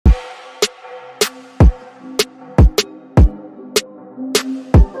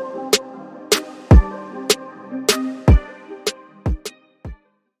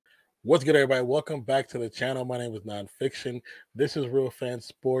What's good, everybody? Welcome back to the channel. My name is Nonpfixion. This is Real Fan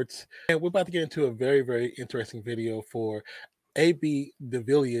Sports, and we're about to get into a very interesting video for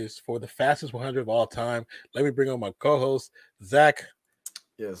ab-de-villiers for the fastest 100 of all time. Let me bring on my co-host, Zach.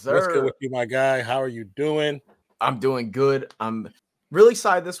 Yes, sir. What's good with you, my guy? How are you doing? I'm doing good. I'm really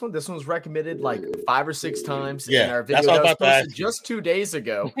excited. This one was recommended like 5 or 6 times in our video that was posted just 2 days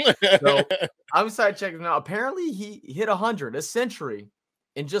ago. So I'm excited to check it out. Apparently, he hit 100, a century,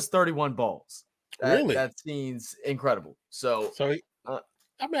 in just 31 balls. That seems incredible. So I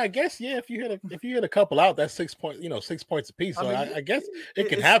mean, I guess if you hit a couple out, that's 6 points. 6 points apiece. So I guess it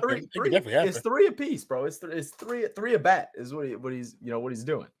can happen. It can definitely happen. It's 3 apiece, bro. It's three a bat is what he's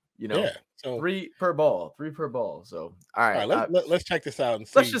doing. Yeah. So 3 per ball. So all right. Let's check this out and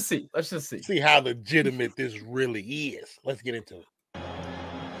see. Let's just see. See how legitimate this really is. Let's get into it.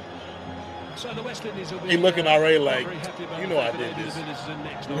 So the West Indies will be looking already like, I did this.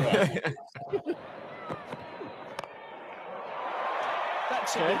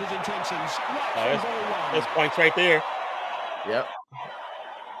 That's his intentions. There's points right there. Yep.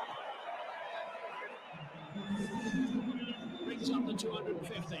 Brings up the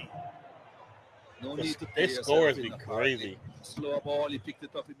 250. This score is crazy. Slow ball, he picked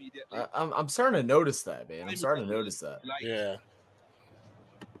it up immediately. I'm starting to notice that, man. I'm starting to notice that. Yeah.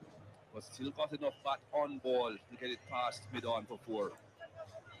 But still got enough bat on ball to get it past mid-on for 4.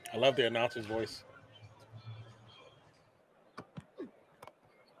 I love the announcer's voice.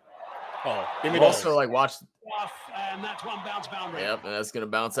 Oh, give me also like watch. And that's one bounce boundary. Yep, and that's gonna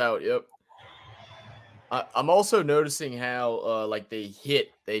bounce out. Yep. I'm also noticing how like they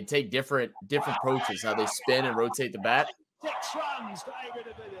take different approaches, how they spin and rotate the bat. 6 runs to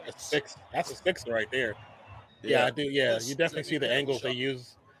ab-de-villiers. That's a sixer right there. Yeah, I do. Yeah, you definitely see the angles they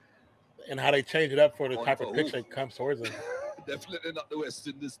use and how they change it up for the type of pitch that comes towards them. Definitely not the West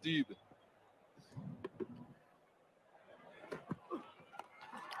Indies team.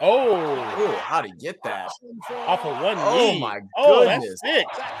 Oh, how'd he get that? Off of one knee. Oh my goodness. Oh, that's sick.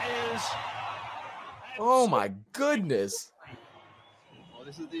 Oh my goodness. Oh,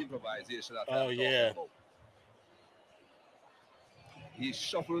 this is the improvisation. Oh yeah. He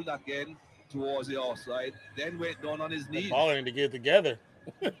shuffled again towards the offside, then went down on his knees. Baller to get together.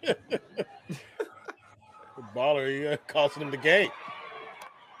 The baller, costing him the game.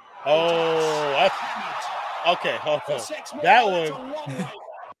 Oh, that's okay. Hold on. That one.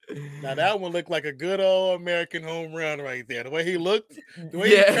 Now that one looked like a good old American home run right there. The way he looked, the way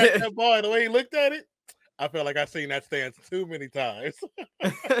he tracked that ball, and the way he looked at it, I felt like I've seen that stance too many times.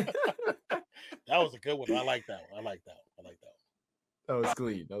 That was a good one. I like that one. That was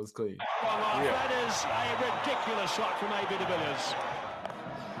clean. That was clean. That is a ridiculous shot from ab-de-villiers.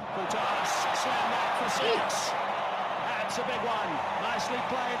 Slam that for 6. That's a big one. Nicely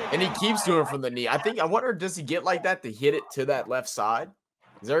played. And he keeps doing it from the knee. I wonder, does he get like that to hit it to that left side?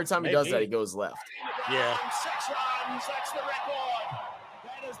 Because every time he does that, he goes left. Yeah. 6 runs. That's the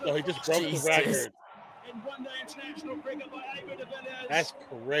record. So he just broke the record. In one-day international cricket by ab-de-villiers. That's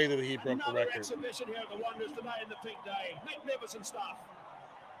crazy that he broke the record. Exhibition here at the Wanderers today in the peak day. Magnificent stuff.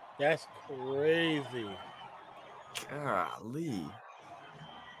 That's crazy. Golly.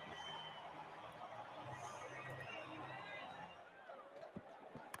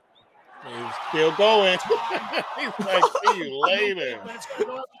 He's still going. He's like, see you later.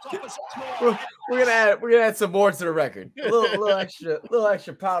 We're gonna add some more to the record. A little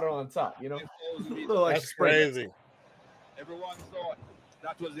extra powder on top, That's crazy. Everyone thought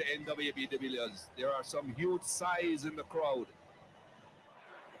that was the end of ab-de-villiers. There are some huge size in the crowd.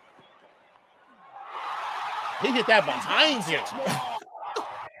 He hit that behind him.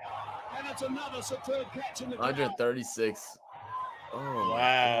 And it's another superb catch in the 136. Oh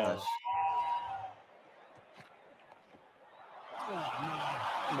wow. Gosh.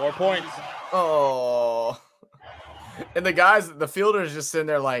 More points. Oh. And the fielders just sitting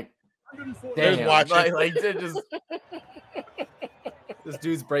there like, damn, like they're just this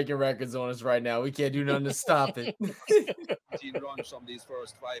dude's breaking records on us right now. We can't do nothing to stop it. 15 runs from these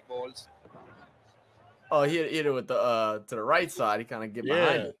first 5 balls. Oh, he hit it with the to the right side. He kind of get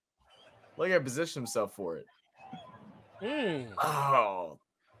behind it. Look at position himself for it. Oh,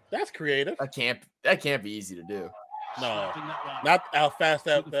 that's creative. That can't be easy to do. No, not how fast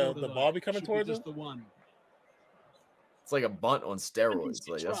the ball be coming towards him. It's like a bunt on steroids.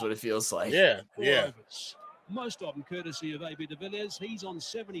 Like that's what it feels like. Yeah. Most of them courtesy of ab-de-villiers. He's on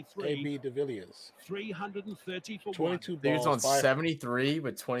 73. ab-de-villiers. 330 for 22 1. balls. He's on 73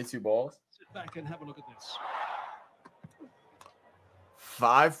 with 22 balls. Sit back and have a look at this.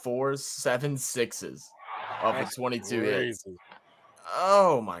 5 4s, 7 6s off of 22 hits.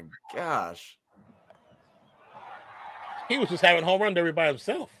 Oh my gosh. He was just having home run derby by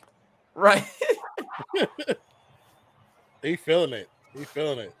himself. Right. He feeling it. He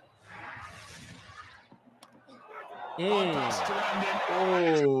feeling it.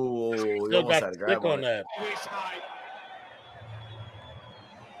 Oh, he almost had to grab on that.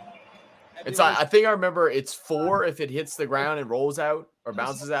 It's I think I remember it's 4 if it hits the ground and rolls out or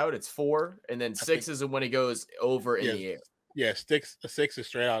bounces out. It's 4, and then 6 is when it goes over in the air. Yeah, 6 is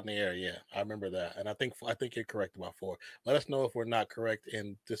straight out in the air. Yeah, I remember that, and I think you're correct about 4. Let us know if we're not correct,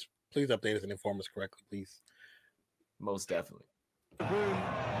 and just please update us and inform us correctly, please. Most definitely.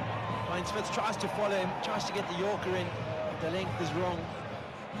 Ryan Smith tries to follow him, tries to get the Yorker in. The length is wrong.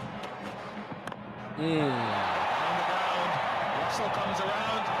 On the ground, Russell comes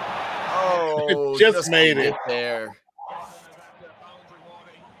around. Oh, just made it there.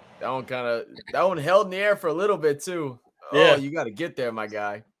 That one held in the air for a little bit too. Yeah. Oh, you got to get there, my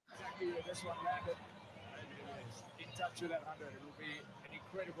guy.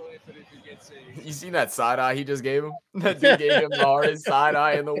 You seen that side eye he just gave him? That dude gave him the hardest side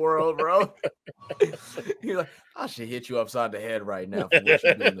eye in the world, bro. He's like, I should hit you upside the head right now for what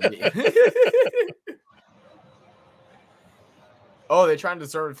you're doing to me. Oh, they're trying to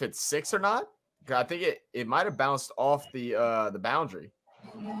determine if it's 6 or not? I think it might have bounced off the boundary.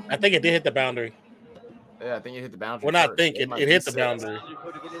 I think it did hit the boundary. Yeah, I think it hit the boundary. Well, not think it hit the boundary. It is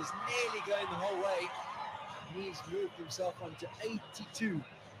nearly going the whole way. He's moved himself onto 82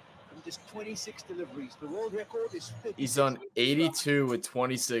 from just 26 deliveries. The world record is 50. He's on 82 with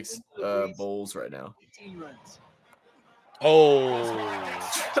 26 bowls right now. 18 runs.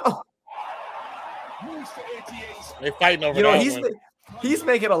 Oh. They're fighting over that one. He's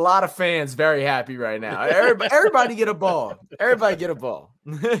making a lot of fans very happy right now. Everybody get a ball. Everybody get a ball.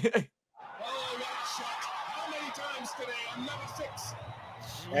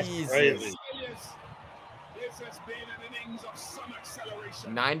 That's crazy.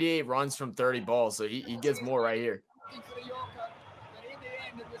 98 runs from 30 balls, so he gets more right here.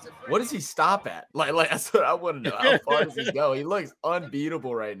 What does he stop at? Like that's what I want to know. How far does he go? He looks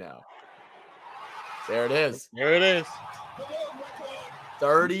unbeatable right now. There it is. There it is.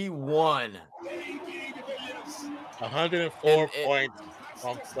 31. 104 points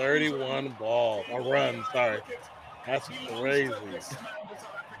on 31 balls. Or runs, sorry. That's crazy.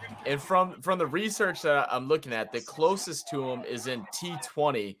 And from the research that I'm looking at, the closest to him is in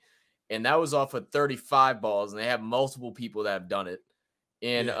T20, and that was off of 35 balls, and they have multiple people that have done it.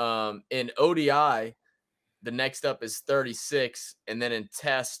 And in ODI, the next up is 36, and then in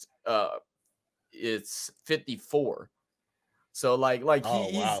Test, it's 54. So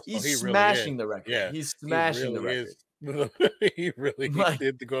he's smashing the record. Yeah, he's smashing the record. He really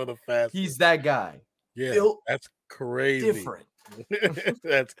did to go the fastest. He's that guy. Yeah, that's crazy. Different.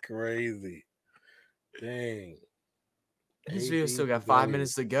 That's crazy. Dang. His video still got 5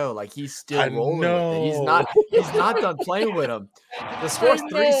 minutes to go. Like he's still rolling with it. He's not done playing with him. The score's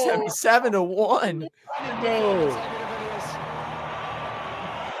 377-1. No.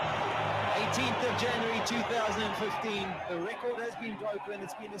 18th of January 2015. The record has been broken.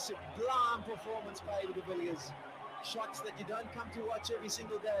 It's been a sublime performance by A-de-Villiers. Shots that you don't come to watch every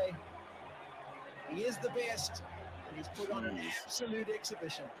single day. He is the best. He's put on an absolute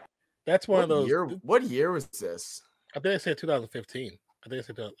exhibition. That's one of those. What year was this? I think I said 2015. I think I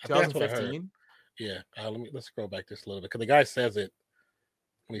said 2015. Yeah. Let's scroll back just a little bit because the guy says it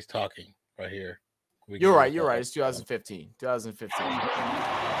when he's talking right here. You're right. It's 2015. 2015.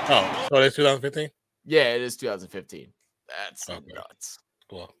 Oh, so it's 2015? Yeah, it is 2015. That's nuts.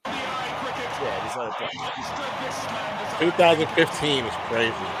 Cool. Yeah, just let it play. 2015 is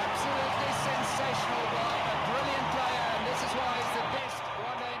crazy.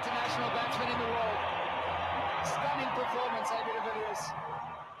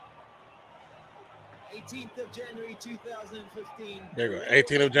 Of January 2015. There you go.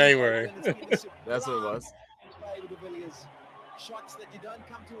 18th of January. That's what it was. Shots that you don't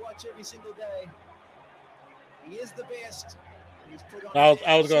come to watch every single day. He is the best.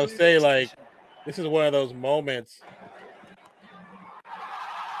 I was gonna say, like, this is one of those moments.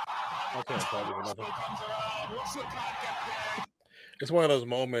 It's one of those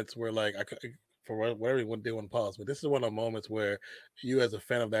moments where, like, for whatever they want to pause, but this is one of the moments where you, as a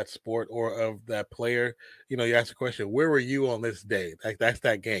fan of that sport or of that player, you ask the question, where were you on this day? Like, that's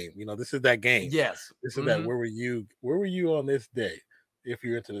that game. This is that game. Yes. This is that. Where were you on this day if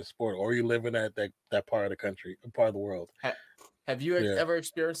you're into the sport or you live in that part of the country, part of the world? Have you ever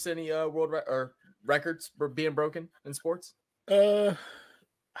experienced any world records being broken in sports? I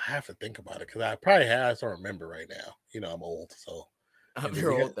have to think about it because I probably have. I just don't remember right now. I'm old, so I'm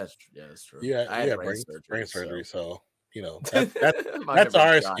your old. That's true. Yeah, I had brain surgery. So you know that's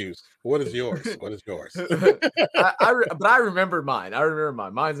our excuse. What is yours? What is yours? But I remembered mine.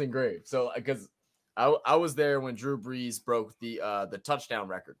 Mine's engraved. So because I was there when Drew Brees broke the touchdown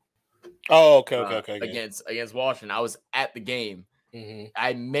record. Oh, okay. Against Washington. I was at the game. Mm-hmm.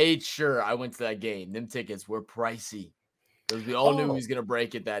 I made sure I went to that game. Them tickets were pricey because we all knew he was gonna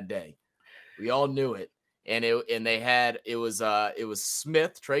break it that day. We all knew it. And it was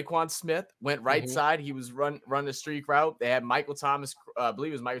Smith, Traquan Smith went right side. He was run the streak route. They had Michael Thomas, I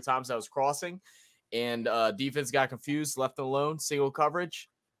believe it was Michael Thomas that was crossing, and defense got confused, left him alone, single coverage,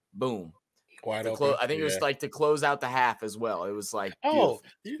 boom. Wide open. I think it was like to close out the half as well. It was like beautiful.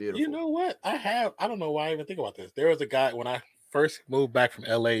 You know what? I don't know why I even think about this. There was a guy when I first moved back from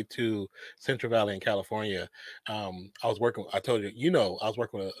LA to Central Valley in California. I was working. I told you, I was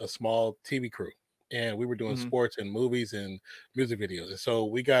working with a small TV crew. And we were doing sports and movies and music videos. And so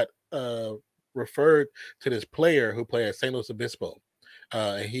we got referred to this player who played at St. Louis Obispo.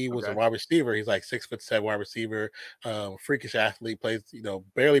 And he was a wide receiver. He's like 6'7" wide receiver, freakish athlete, plays,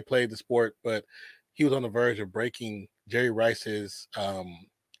 barely played the sport, but he was on the verge of breaking Jerry Rice's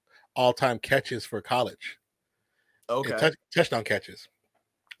all-time catches for college. Okay. Touchdown catches.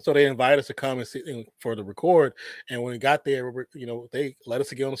 So they invited us to come and sit for the record. And when we got there, they let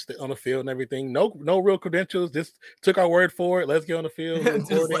us get on the field and everything. No real credentials. Just took our word for it. Let's get on the field.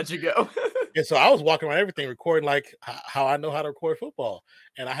 Just let you go. And so I was walking around everything, recording like how I know how to record football.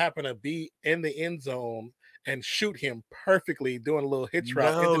 And I happened to be in the end zone and shoot him perfectly, doing a little hitch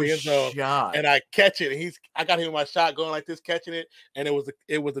route into the end zone. Shot. And I catch it. And I got him in my shot going like this, catching it. And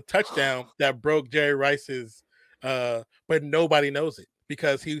it was a touchdown that broke Jerry Rice's, but nobody knows it.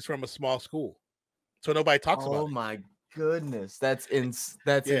 Because he was from a small school, so nobody talks about it. Oh my goodness, that's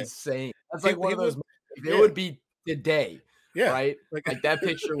insane. That's like one of those. It would be today, right? Like that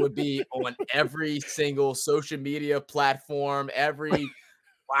picture would be on every single social media platform.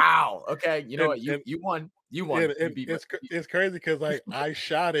 Wow. Okay, you know what? You won. You won. It's crazy because like I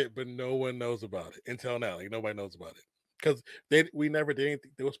shot it, but no one knows about it until now. Like nobody knows about it because we never did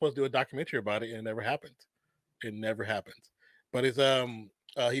anything. They were supposed to do a documentary about it, and it never happened. It never happened. But it's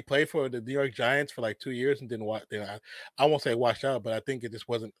he played for the New York Giants for like 2 years and didn't watch. I won't say washed out, but I think it just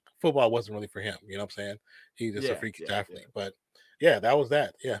wasn't football wasn't really for him. You know what I'm saying? He's just a freakish athlete. But yeah, that was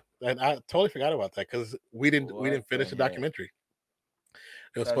that. Yeah, and I totally forgot about that because we didn't finish the documentary.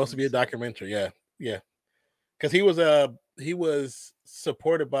 It was supposed to be a documentary. Yeah, because he was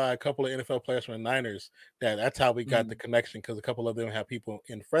supported by a couple of NFL players from the Niners. That's how we got the connection because a couple of them have people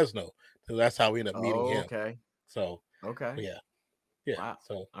in Fresno. So that's how we ended up meeting him. Okay. So. Okay. Yeah. Wow.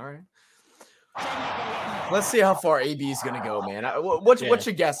 So all right. Let's see how far AB is gonna go, man. What's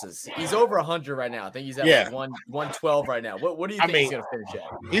your guesses? He's over 100 right now. I think he's at like 112 right now. What do you think he's gonna finish at?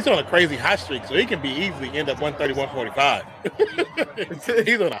 He's on a crazy hot streak, so he can be easily end up 130, 145.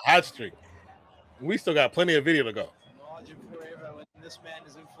 He's on a hot streak. We still got plenty of video to go. This man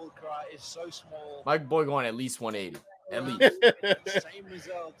is in full cry. Is so small. My boy going at least 180. At least. Same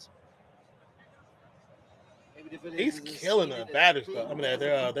result. He's killing the batters though. I mean,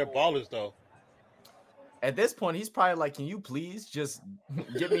 they're ballers though. At this point, he's probably like, "Can you please just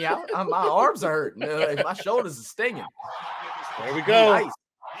get me out? My arms are hurting. My shoulders are stinging." There we go. Nice.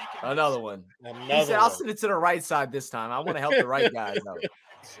 Another one. He said, "I'll send it to the right side this time. I want to help the right guys out.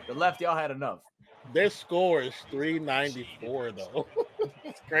 The left, y'all had enough." Their score is 394 though.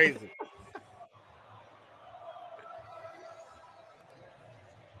 It's crazy.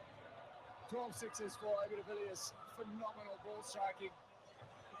 Sixes for LEVELSMOTIVATION. Phenomenal ball striking.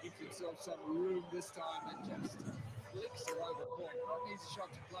 Gives himself some room this time and just flicks it over point. Not an easy shot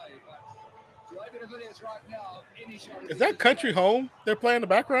to play, but to LEVELSMOTIVATION right now, any shot. Is that Country Home they're playing in the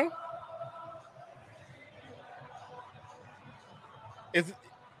background? This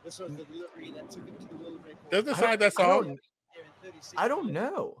was the delivery that took him to the world record. Doesn't it sound like that song? I don't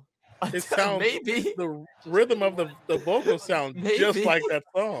know. It sounds maybe the rhythm of the vocals sound just like that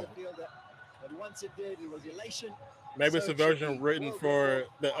song. But once it did, it was elation. Maybe it's a version written for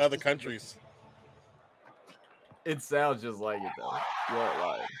the other countries. It sounds just like it though. You aren't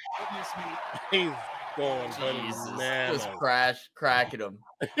lying. He's going bananas. Just cracking him.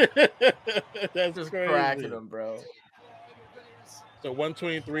 That's just crazy. Cracking him, bro. So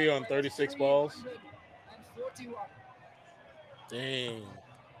 123 on 36 balls. Dang.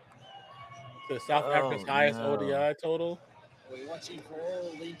 So South Africa's highest ODI total. We're watching for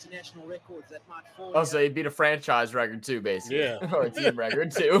all the international records that might fall. Oh, so he beat a franchise record too, basically. Yeah. Or a team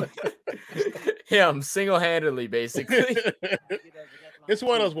record too. Him single-handedly, basically. It's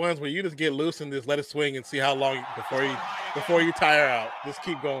one of those ones where you just get loose and just let it swing and see how long before you tire out. Just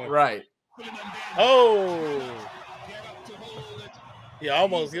keep going. Right. Oh. Yeah,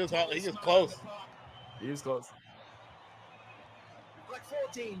 almost. He was close. He was close. Like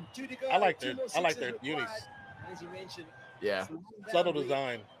 14, 2 to go. I like their unis. As you mentioned. Yeah. Subtle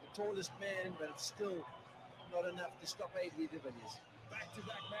design. The tallest man, but it's still not enough to stop AB de Villiers.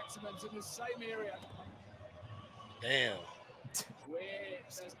 Back-to-back maximums in the same area. Damn.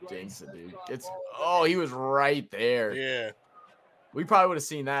 Jinx it, dude. He was right there. Yeah. We probably would have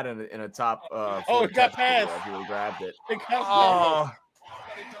seen that in a top. It got passed. If he would have grabbed it.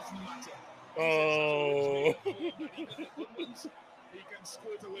 Oh.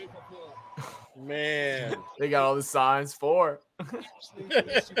 Man, they got all the signs for. I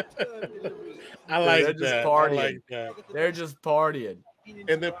like that. Just partying. I like that. They're just partying.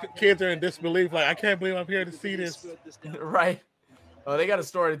 And the kids are in disbelief, like, I can't believe I'm here to see this. Right. Oh, they got a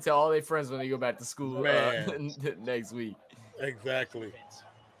story to tell all their friends when they go back to school next week. Exactly.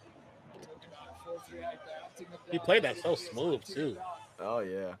 He played that so smooth, too. Oh,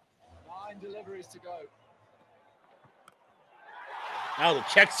 yeah. 9 deliveries to go. That was a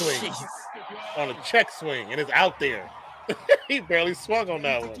check swing. Jeez. On a check swing, and it's out there. He barely swung on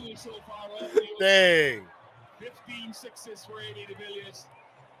that one. Dang. 15 sixes for AB de Villiers.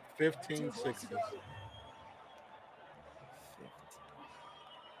 15 sixes.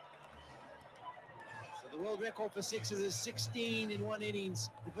 So the world record for sixes is 16 in one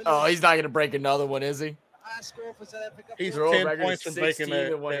innings. Oh, he's not going to break another one, is he? High score for South Africa. He's 10 points from breaking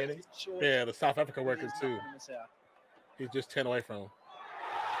that. Yeah, the South African record too. He's just 10 away from him.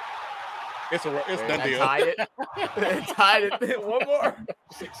 It's done deal. Tied it. Tied it. One more.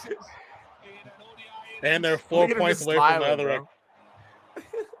 And they're 4 points away from the other record.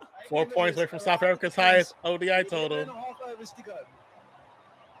 4 points away from South Africa's highest ODI total.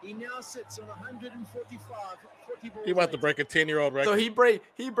 He now sits on 145. He about to break a 10-year-old record. So he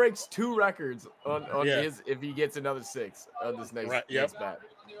breaks 2 records on his if he gets another 6 on this next bat.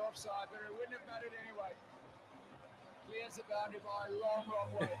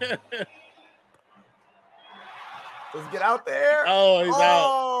 Let's get out there. Oh, he's out.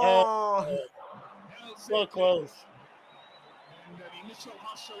 Oh. So close.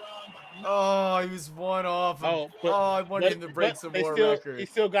 Oh, he was one off. I wanted him to break some more records. He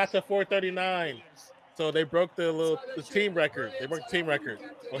still got to 439. So they broke the team record. They broke the team record.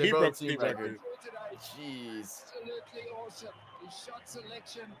 Well, he broke the team record. Jeez.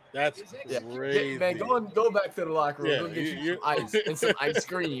 That's crazy. Man, go back to the locker room. Go get you some ice and some ice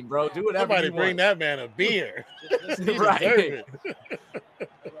cream, bro. Do whatever Somebody you bring want. that man a beer. Right.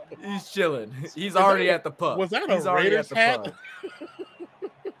 He's chilling. He's already at the pub. Was that a Raiders hat?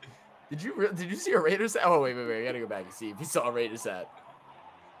 Did you see a Raiders hat? Oh, wait. I gotta go back and see if he saw a Raiders hat.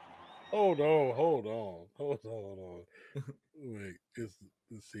 Hold on. Wait,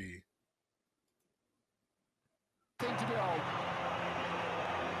 let's see.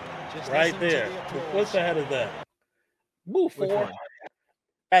 Right there. What's the head of that? Move forward.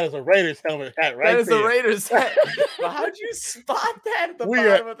 That is a Raiders helmet hat right there. That is a Raiders hat. Well, how'd you spot that at the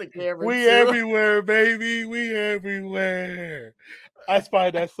bottom of the camera? We everywhere, baby. We everywhere. I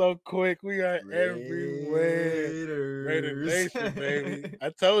spotted that so quick. We are everywhere. Raider Nation, baby. I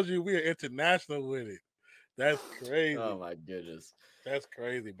told you we are international with it. That's crazy. Oh, my goodness. That's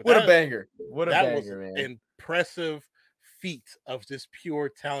crazy. But what a banger. What a banger, was man. Impressive feat of just pure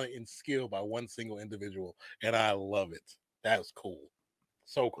talent and skill by one single individual. And I love it. That was cool.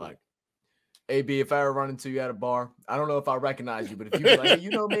 So cool. Like, AB, if I ever run into you at a bar, I don't know if I recognize you, but if you be like, hey, you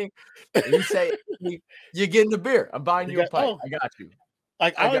know me, and you say, you're getting a beer, I'm buying you a pint. I got you.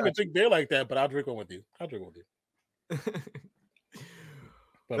 Like, I don't even drink beer like that, but I'll drink one with you. But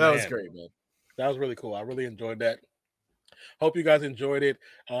that was great, man. That was really cool. I really enjoyed that. Hope you guys enjoyed it.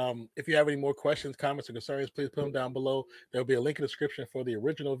 If you have any more questions, comments, or concerns, please put them down below. There'll be a link in the description for the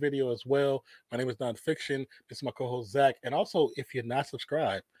original video as well. My name is Nonpfixion. This is my co-host, Zach. And also, if you're not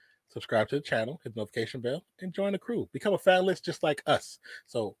subscribed, subscribe to the channel, hit the notification bell, and join the crew. Become a fanlist just like us.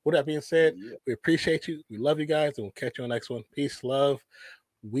 So with that being said, we appreciate you. We love you guys, and we'll catch you on the next one. Peace, love.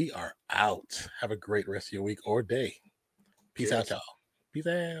 We are out. Have a great rest of your week or day. Peace out, y'all. Peace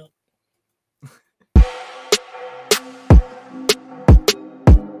out.